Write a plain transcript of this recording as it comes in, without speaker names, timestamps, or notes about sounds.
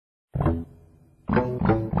Hacks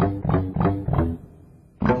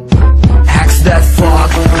that fog,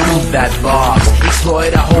 remove that box,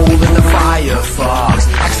 exploit a hole in the Firefox.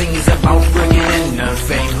 Hacking is about bringing in the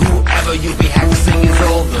fame. Whoever you be hacking is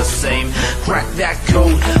all the same. Crack that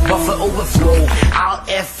code, buffer overflow.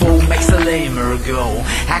 Alt-F4 makes a lamer go.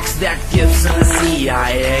 Hacks that gives in the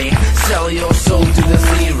CIA. Sell your soul to the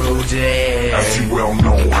 0 day. As you well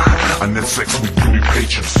know, I net sex with beauty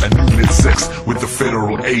patrons, and you net sex with the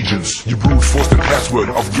federal agents. You brute force the password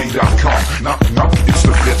of gay.com. Knock knock, it's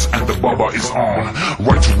the feds and the baba is on.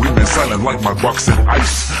 Right to remain silent like my box and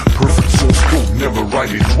ice. Perfect source code, never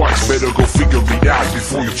write it twice. Better go figure it out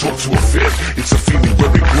before you talk to a fed. It's a feeling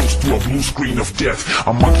very close to a blue screen of death.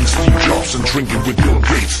 I'm mocking Steve Jobs and drinking with Bill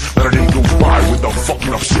Gates. Not a day goes by without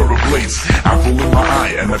fucking up server blades. Apple in my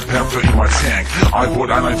eye and a panther in my tank. iPod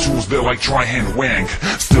and iTunes, they're like try-hand wank.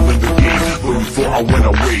 Still in the game, though you thought I went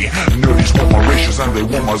away. Nerdies want my ratios and they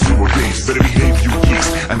want my 0 days. Better behave, you geeks,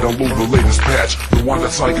 and download the latest patch. The one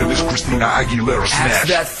that's like this Christina Aguilera snatch. Hacks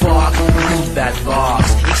that fog, remove that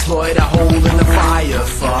box, exploit a hole in the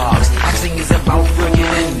Firefox. Hacking is about bringing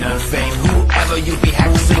in the fame. Whoever you be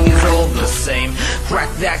hacking is all the same. Crack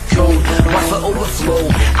that code, buffer overflow.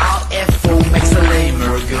 Alt-F4 makes a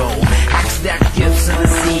lamer go. Hacks that gives in the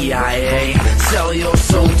CIA. Sell your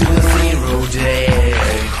soul to the 0 day.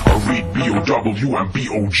 I read B-O-W and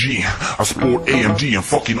B-O-G. I sport AMD and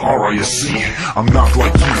fucking RISC. I'm not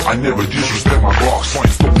like you, I never disrespect my box. Find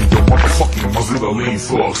stolen the motherfucking Mozilla lane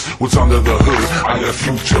thugs. What's under the hood? I got a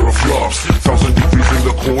few teraflops. 1,000 degrees in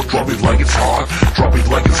the core, drop it like it's hot. Drop it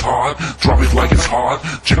like it's hot, drop it like it's hot.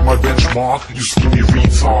 Check my benchmark, you skinny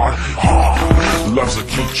retard. Love's a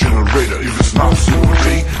key generator, if it's not 0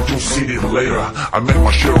 day, you'll see it later. I met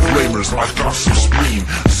my share of lamers, I've got some spleen.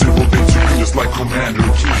 0 day to you is like Commander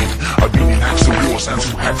Keen. I've been in hacks of wars and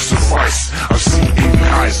to hacks suffice. I've seen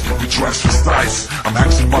ABIs with transvestites. I'm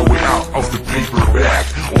hacking my way out of the paper bag.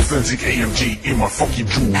 Authentic AMG in my fucking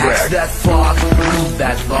jewel Hacks rag. that fog, remove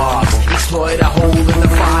that box, exploit a hole in the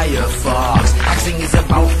Firefox. Hacking is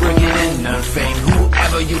about bringing in the fame.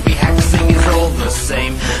 Whoever you be hacking is all the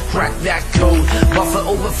same. Crack that code, buffer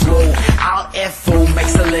overflow. Alt-F4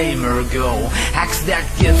 makes a lamer go. Hacks that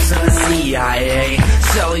gives in the CIA.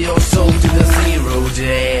 Sell your soul to the 0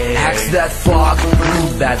 day. Hacks that fog,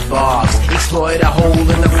 remove that box, exploit a hole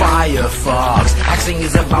in the Firefox. Hacking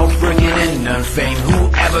is about bringing in the fame.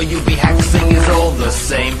 Whoever you be hacking is all the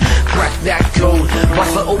same. Crack that code,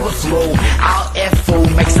 buffer overflow.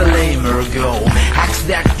 Alt-F4 makes a lamer go. Hacks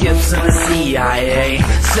that gives in the CIA.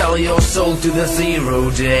 Sell your soul to the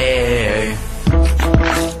 0 day.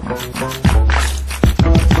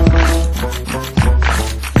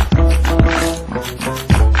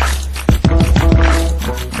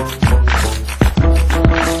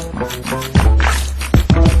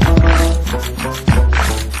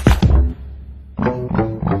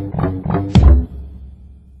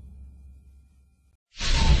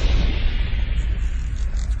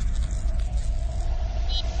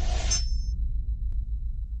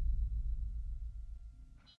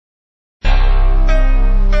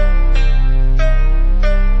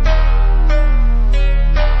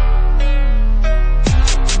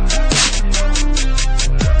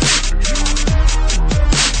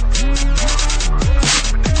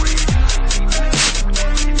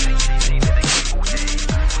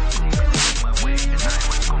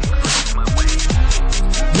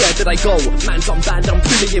 Did I go? Man's on band, I'm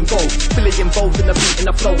fully involved in the beat and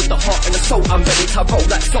the flow with the heart and the soul. I'm ready to roll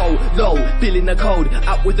that soul low, feeling the code,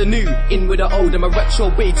 out with the new, in with the old. I'm a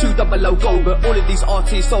retro B200 gold, but all of these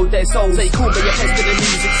artists sold their souls. They call me a pest in the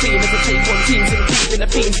music scene as I take on teams and feed in the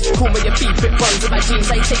fiends. Call me a beef, it runs in my jeans.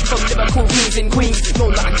 I take from Liverpool kings and queens. No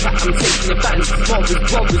like that, I'm taking it bands.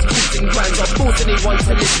 Robbers, cruising grands. I'm forcing anyone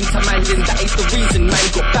to listen to man, then that is the reason man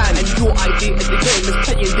got banned. And your idea of the game is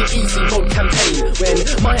playing the easy mode campaign, when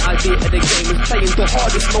my idea of the game is playing the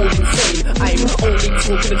hardest mode insane. I'm only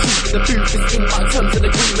talking the truth in the booth, it's in my terms and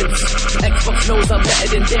agreements. Xbox knows I'm better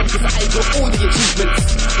than them cause I got all the achievements.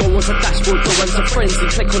 Go on to dashboard, go on to friends and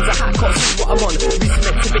click on to hack, can't see what I'm on. Recent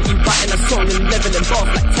activity, writing a song and leveling bars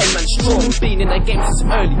like 10 man strong. Been in the game since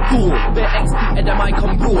early dawn, bare XP and the mic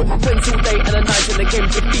on board. Friends all day and a night in the game,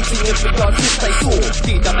 defeating every yard since they saw.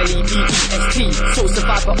 DWEBEST, Soul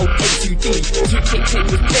Survivor of A2D. 2K10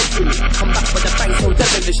 was dead for me, come back with a bang so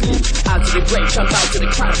devilishly. Out to the break, jump out to the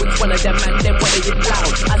crowd. Which one of them man, then one of it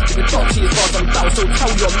loud. As to the top, see as far as I'm down. So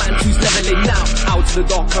tell your man who's leveling now. Out to the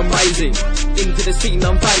dark, I'm rising. into the scene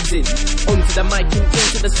I'm rising. Onto the mic and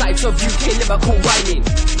into the sights of UK lyrical rhyming.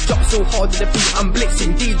 Drop so hard to the beat I'm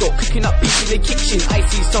blitzing. D-Dot cooking up beats in the kitchen. I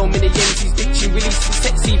see so many MCs bitching, releasing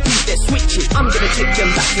sexy beats, they're switching. I'm gonna take them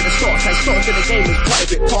back to the start. I started the game was quite a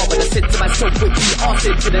bit hard, but I said to myself with PR,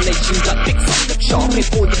 said to the nation that fix up the sharp in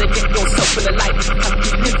order to get yourself in the light. Have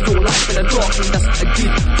to live your life in the dark, and that's what I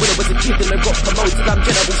did when I was a kid and I got promoted. I'm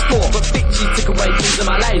General Store, but bitches took away things in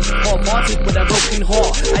my life. Half-hearted with a broken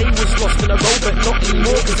heart. I was lost in a road, but not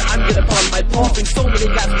anymore, cause I'm gonna find my path. And so many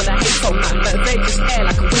guys when I hate on man, but they just air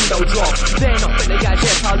like a window drop. They're not for the guys,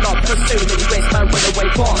 yes I love. Cause so many ways man went away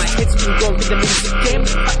far. My head's been gone with the music game,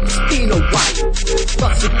 but it's been a while.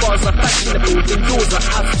 Busted bars are fashionable, then yours are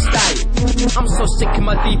out of style. I'm so sick in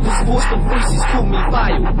my deepest thoughts, but voices call me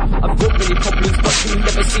vile. I've got many problems, but you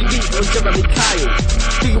never see me on Jeremy Kyle.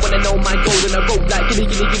 Do you wanna know my goal in a road? Like gimme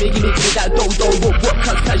that do-do. What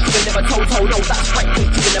cuts cause you ain't never told. No, that's right, cause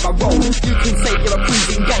you ain't never roll. You can say you're a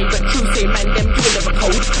cruising game, but true say man, them you ain't never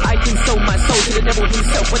cold. I can sell my soul to the devil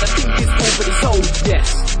himself, but I think it's already sold. Yes,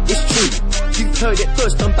 it's true. You've heard it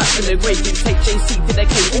first, I'm back in the grave. Didn't take JC to the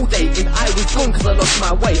K all day, and I was gone cause I lost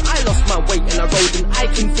my way. I lost my way in a road, and I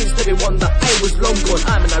convinced everyone that I was long gone.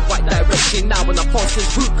 I'm in the right direction now, and I pass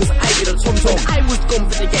this route cause I get a tom-tom. I was gone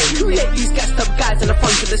for the game. Who let these gassed up guys in the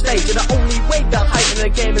front of the stage? And the only way they're hype in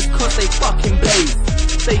the game is cause they fucking blaze.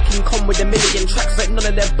 They can come with a million tracks, but none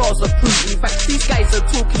of their bars are proven facts. These guys are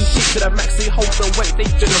talking shit to the max, they hold the weight, they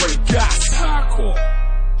generate gas. Tackle.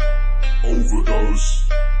 Overdose.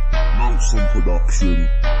 Mountain Production.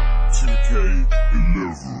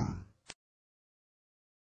 2K11.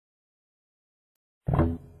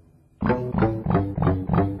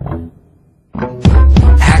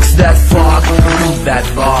 Axe that fog, move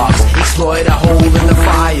that box. Exploit a hole in the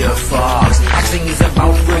Firefox. Hacking is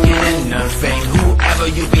about bringing in a fame. Whoever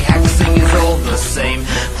you be hacking is all the same.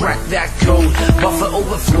 Crack that code, buffer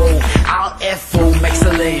overflow. Alt-F-O makes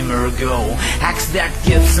the lamer go. Hacks that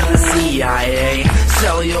gives in the CIA.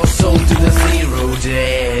 Sell your soul to the 0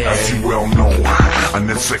 day. As you well know, I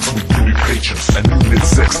net sex with beauty patrons, and you net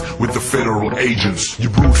sex with the federal agents. You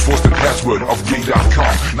brute force the password of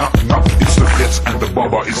gay.com. Knock, knock, it's the vets and the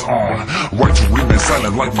baba is on. Right to women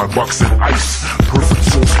silent like my box and ice. Perfect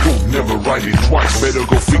source code, never write it twice. Better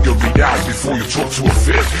go figure it out before you talk to a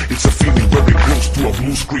vet. It's a feeling very close to a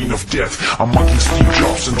blue screen of death. I'm mocking Steve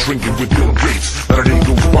Jobs and drinking with Bill Gates. Not a day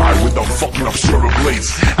goes by without fucking up server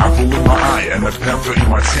blades. Apple in my eye and a panther in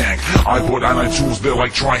my tank. iPod and iTunes, they're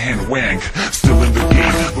like try-hand wank. Still in the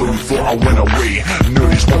game, but before I went away.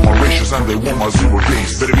 Nerdies want my ratios and they want my 0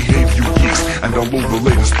 days. Better behave, you geeks, and download the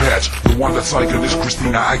latest patch. The one that's like this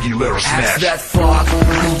Christina Aguilera snatch. Axe that fog,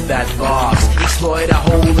 move that box. Exploit a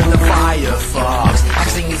hole in the Firefox.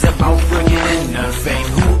 Hacking is about bringing in a fame.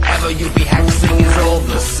 Whoever you be hacking is all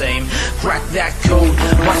the same. Crack that code,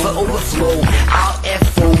 buffer overflow.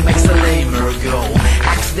 Alt-F-O makes the lamer go.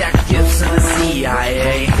 Hacks that gives in the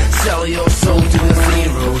CIA. Sell your soul to the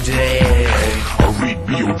 0 day. I read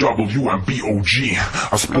B-O-W and B-O-G.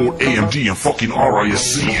 I sport AMD and fucking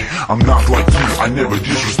RISC. I'm not like you, I never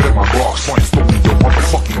disrespect my box. Find stolen the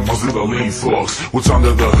motherfucking Mozilla lane thugs. What's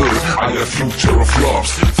under the hood? I got a few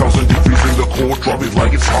teraflops. 1,000 degrees in the core, drop it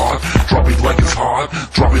like it's hot. Drop it like it's hot,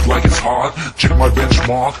 drop it like it's hot. Check my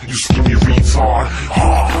benchmark, you skinny retard.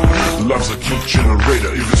 Love's a key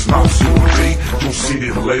generator. If it's not 0 day, you'll see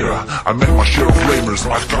it later. I met my share of lamers,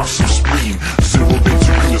 I've got some spleen. 0 day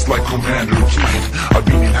to you is like Commander Keen. I've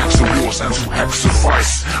been in hacks wars and to hacks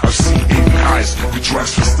suffice. I've seen APIs with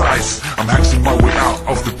transvestites. I'm hacking my way out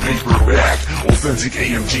of the paper bag. Authentic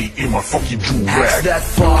AMG in my fucking jewel Axe rag. that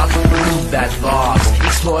fog, move that box.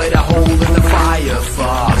 Exploit a hole in the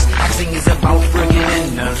Firefox. Hacking is about bringing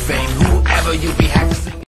in a fame. Whoever you be hacking